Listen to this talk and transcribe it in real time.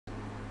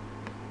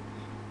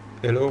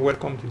Hello,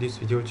 welcome to this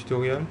video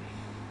tutorial.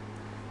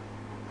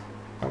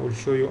 I will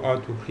show you how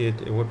to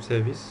create a web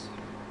service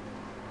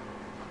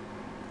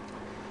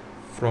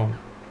from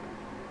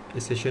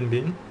a session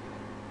bin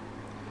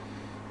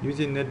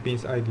using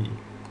Netbeans IDE.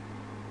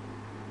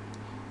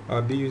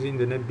 I'll be using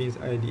the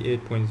Netbeans IDE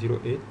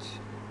 8.08,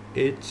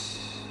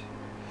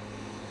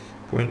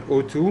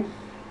 8.02.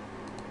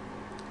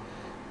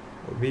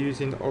 I'll be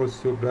using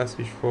also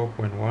Glassfish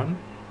 4.1.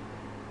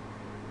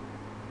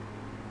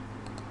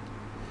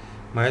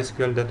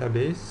 MySQL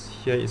database.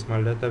 Here is my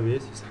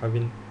database. It's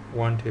having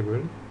one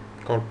table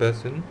called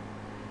person,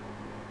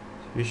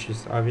 which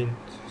is having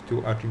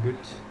two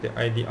attributes, the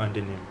ID and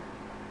the name.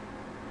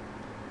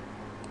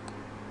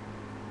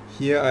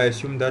 Here I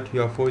assume that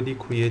you have already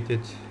created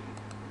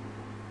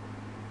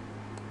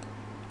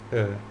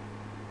the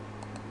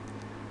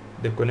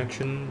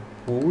connection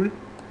pool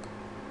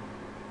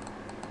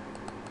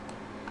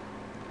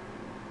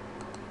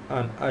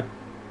and add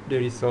the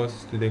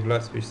resource to the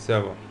Glassfish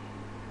server.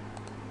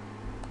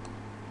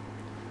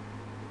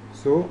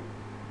 So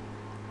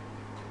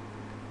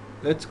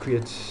let's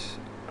create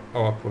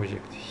our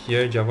project.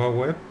 Here Java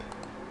web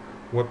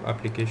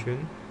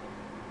application,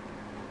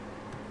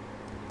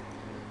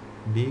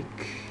 big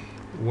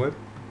web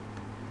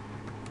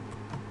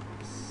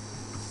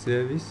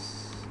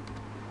service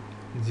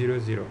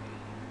 00.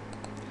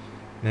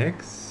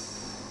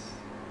 Next,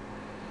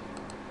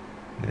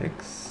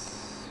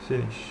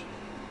 finish.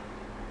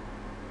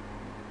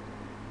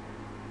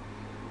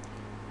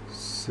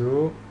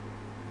 So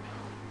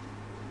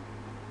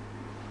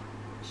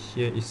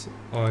here is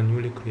our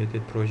newly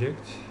created project.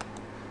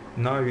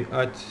 Now we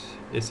add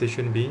a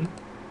session bin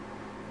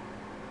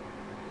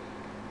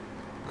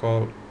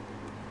called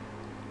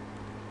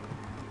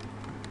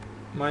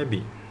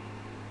mybean.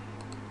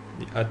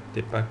 We add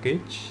the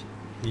package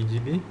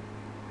Jdbc.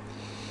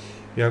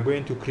 We are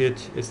going to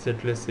create a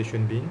stateless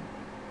session bin.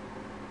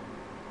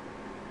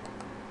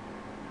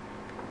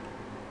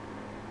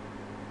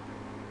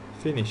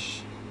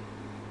 Finish.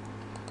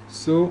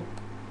 So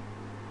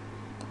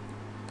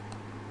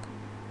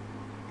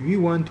we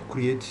want to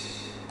create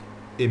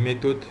a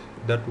method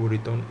that will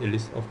return a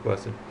list of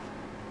persons.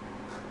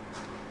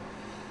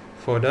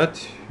 For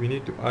that, we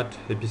need to add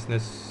a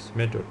business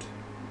method.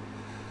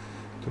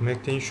 To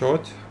make things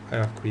short, I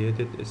have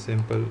created a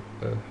simple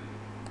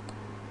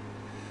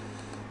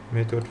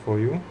method for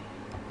you.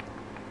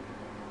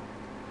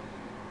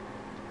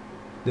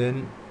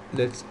 Then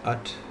let's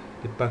add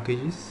the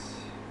packages.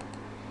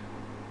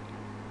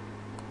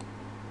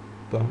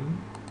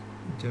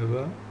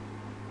 Java,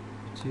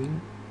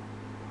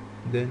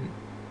 then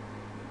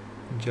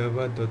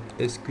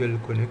java.sql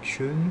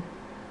connection.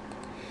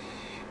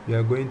 We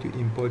are going to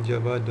import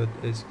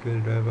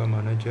java.sql driver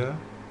manager,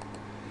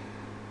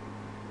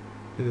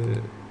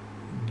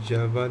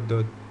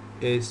 java.sql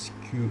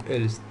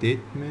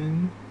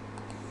statement,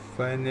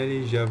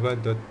 finally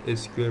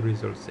java.sql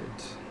result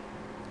set.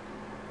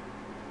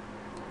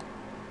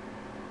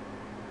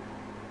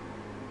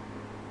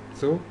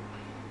 So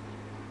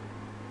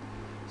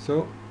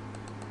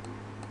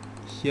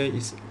here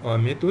is our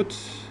method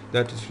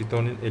that is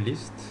returning a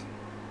list.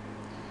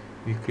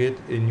 We create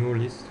a new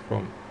list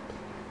from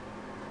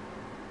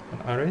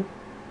an array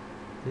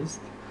list.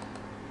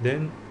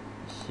 Then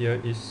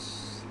here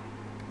is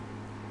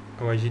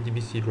our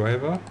Jdbc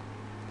driver,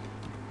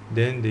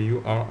 then the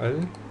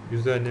URL,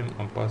 username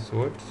and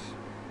password.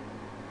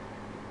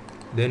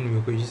 Then we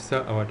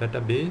register our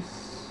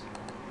database,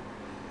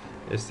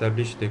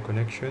 establish the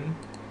connection,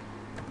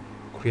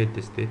 create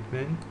the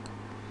statement.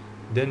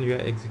 Then we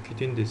are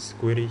executing this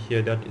query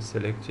here that is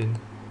selecting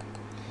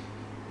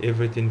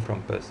everything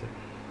from person.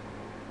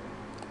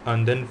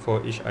 And then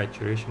for each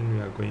iteration,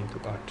 we are going to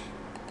add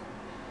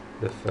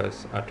the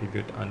first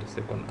attribute and the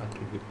second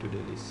attribute to the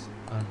list.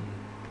 And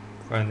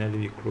finally,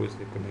 we close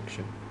the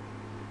connection.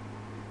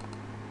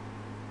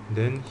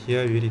 Then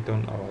here we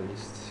return our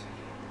list.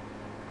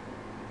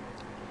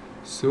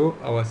 So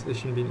our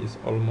session bin is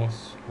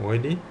almost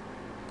ready.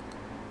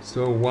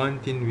 So one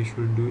thing we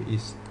should do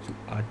is to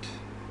add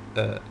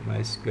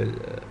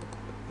MySQL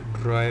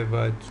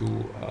driver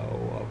to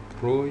our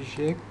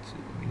project.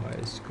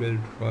 MySQL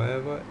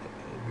driver,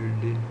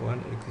 building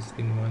one,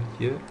 existing one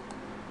here.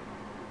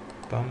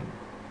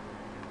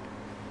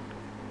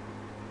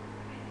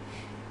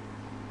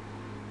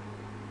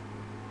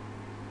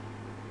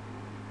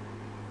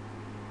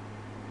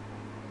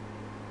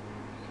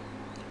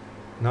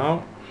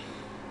 Now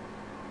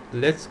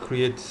let's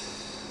create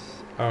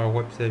our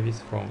web service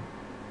from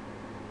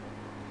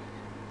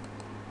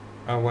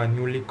our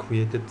newly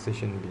created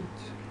session bin.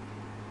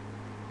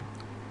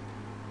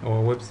 Our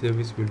web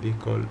service will be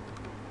called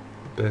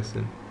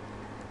person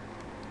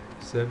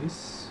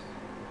service.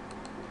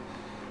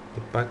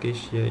 The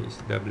package here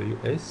is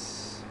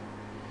WS.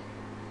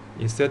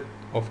 Instead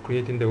of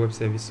creating the web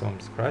service from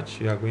scratch,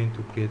 we are going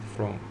to create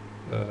from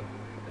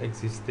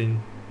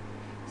existing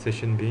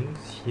session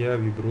bins. Here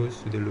we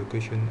browse to the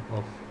location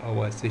of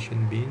our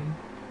session bin.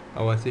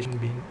 Our session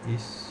bin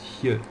is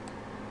here.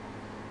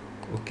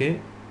 Okay,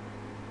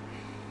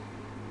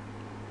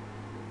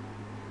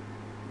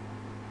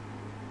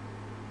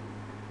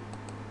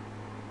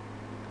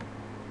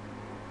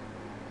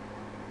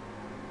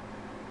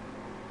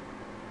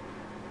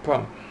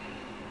 Pam.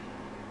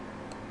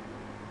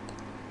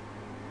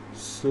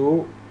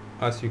 So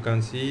as you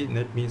can see,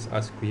 Netbeans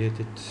has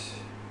created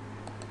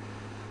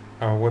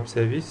our web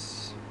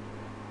service.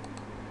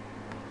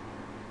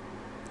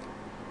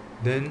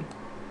 Then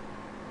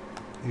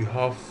you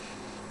have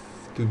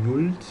to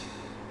build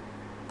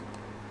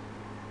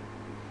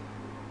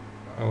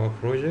our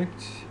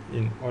project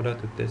in order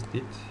to test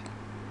it.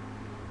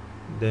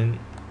 Then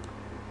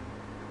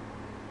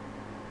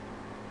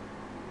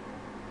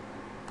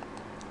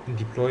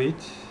deploy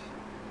it,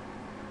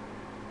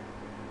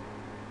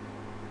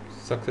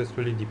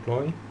 successfully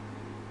deploy.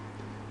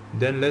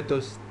 Then let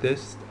us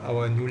test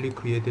our newly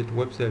created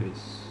web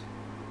service.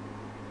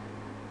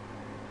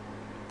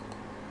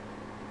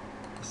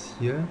 It's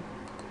here.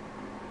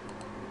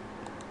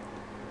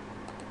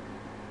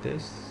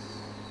 Test.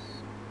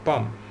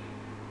 Pam.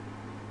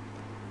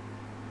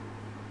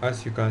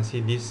 As you can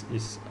see, this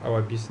is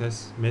our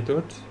business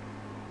method.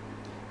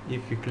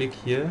 If you click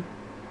here,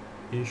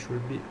 you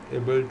should be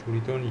able to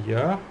return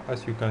here.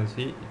 As you can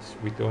see, it's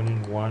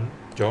returning 1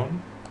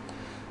 John,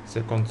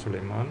 2nd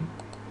Suleiman,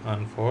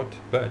 and 4th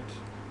Bert.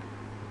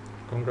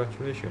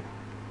 Congratulations.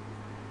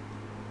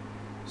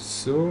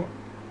 So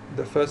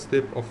the first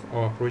step of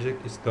our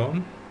project is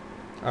done.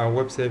 Our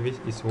web service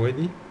is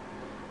ready.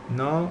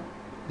 Now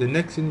the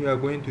next thing we are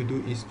going to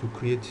do is to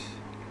create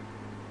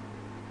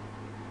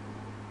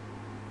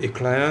a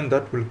client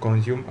that will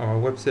consume our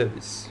web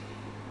service.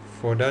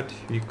 For that,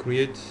 we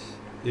create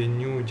a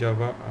new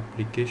Java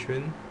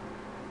application.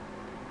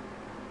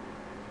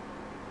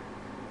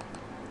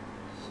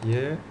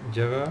 Here,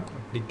 Java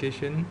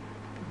application,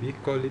 we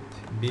call it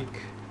big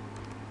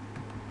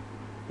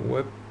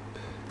web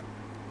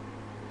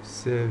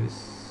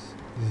service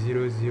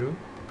 00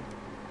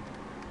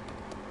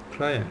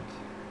 client.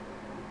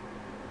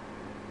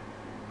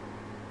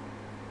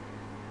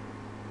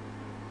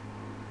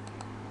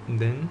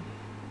 Then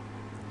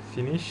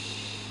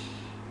finish.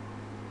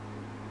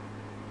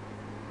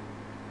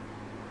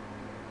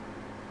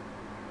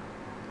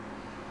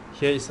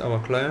 Here is our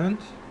client.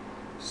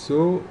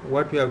 So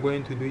what we are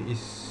going to do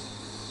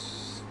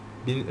is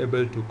being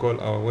able to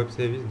call our web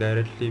service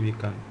directly. We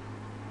can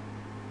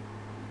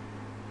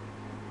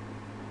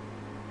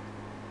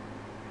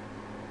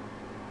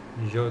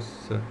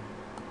just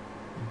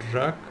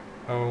drag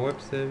our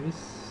web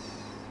service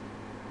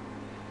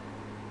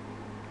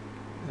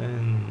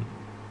and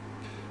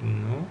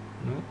no,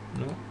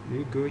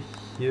 we go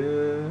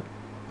here,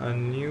 a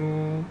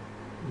new,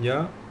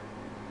 yeah,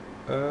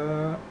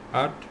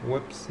 add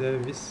web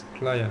service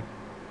client.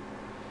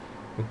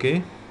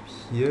 Okay,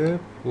 here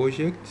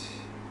project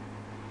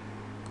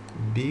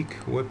big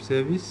web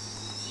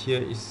service.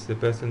 Here is the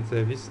person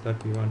service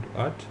that we want to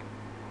add,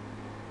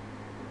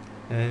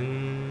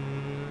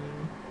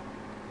 and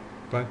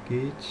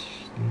package,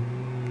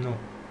 no,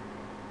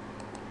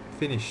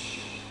 finish.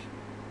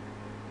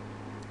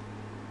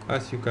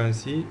 As you can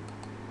see,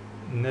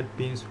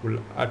 Netbeans will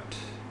add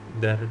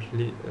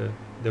directly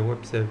the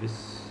web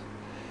service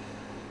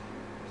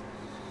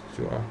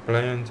to our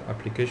client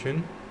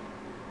application.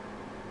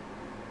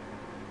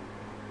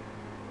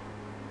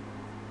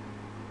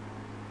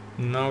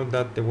 Now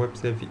that the web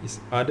service is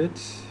added,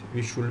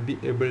 we should be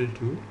able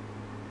to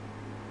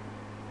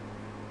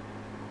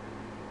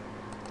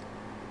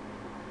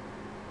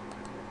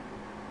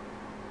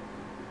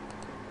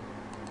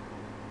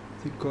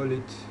call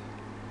it.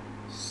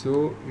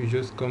 So you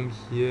just come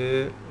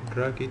here,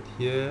 drag it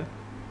here,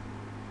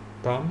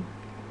 bam.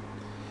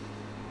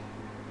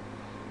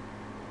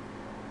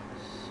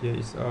 Here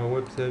is our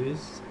web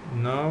service.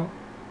 Now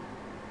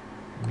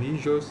we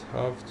just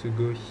have to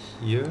go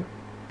here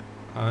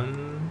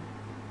and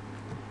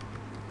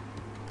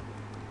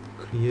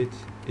create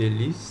a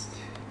list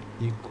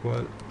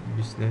equal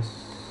business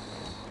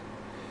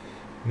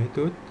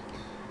method.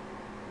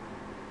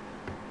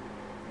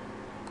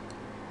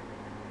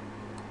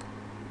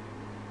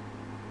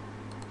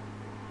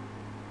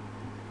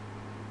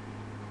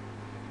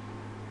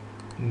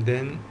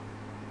 Then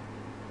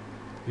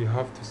we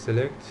have to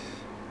select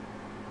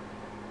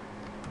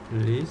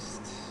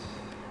list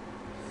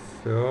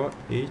for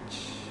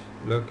each.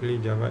 Luckily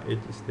Java 8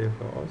 is there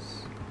for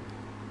us.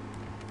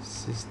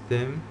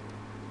 System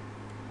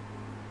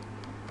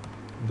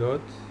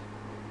dot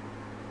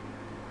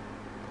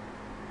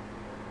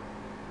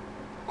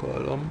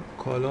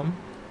column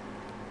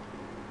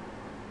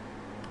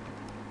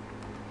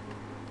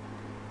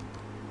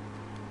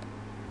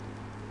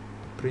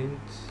print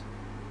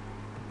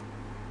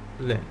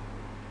len.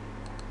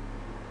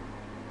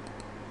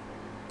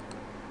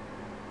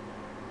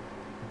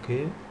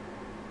 Okay,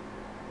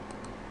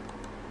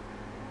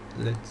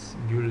 let's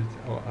build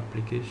our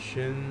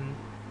application.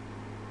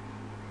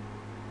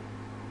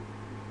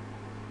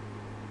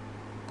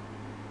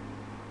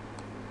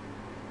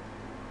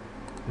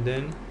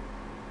 Then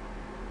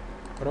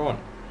run.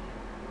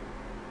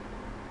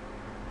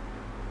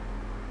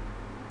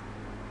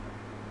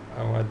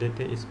 Our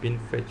data is being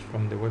fetched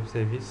from the web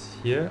service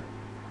here.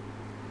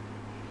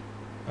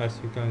 as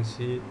you can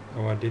see,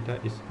 our data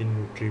is being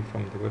retrieved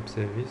from the web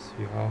service.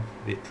 You have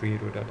the 3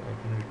 row that I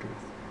can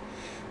retrieve.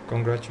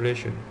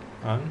 Congratulations,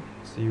 and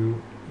see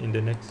you in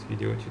the next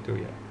video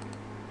tutorial.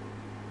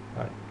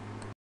 Bye.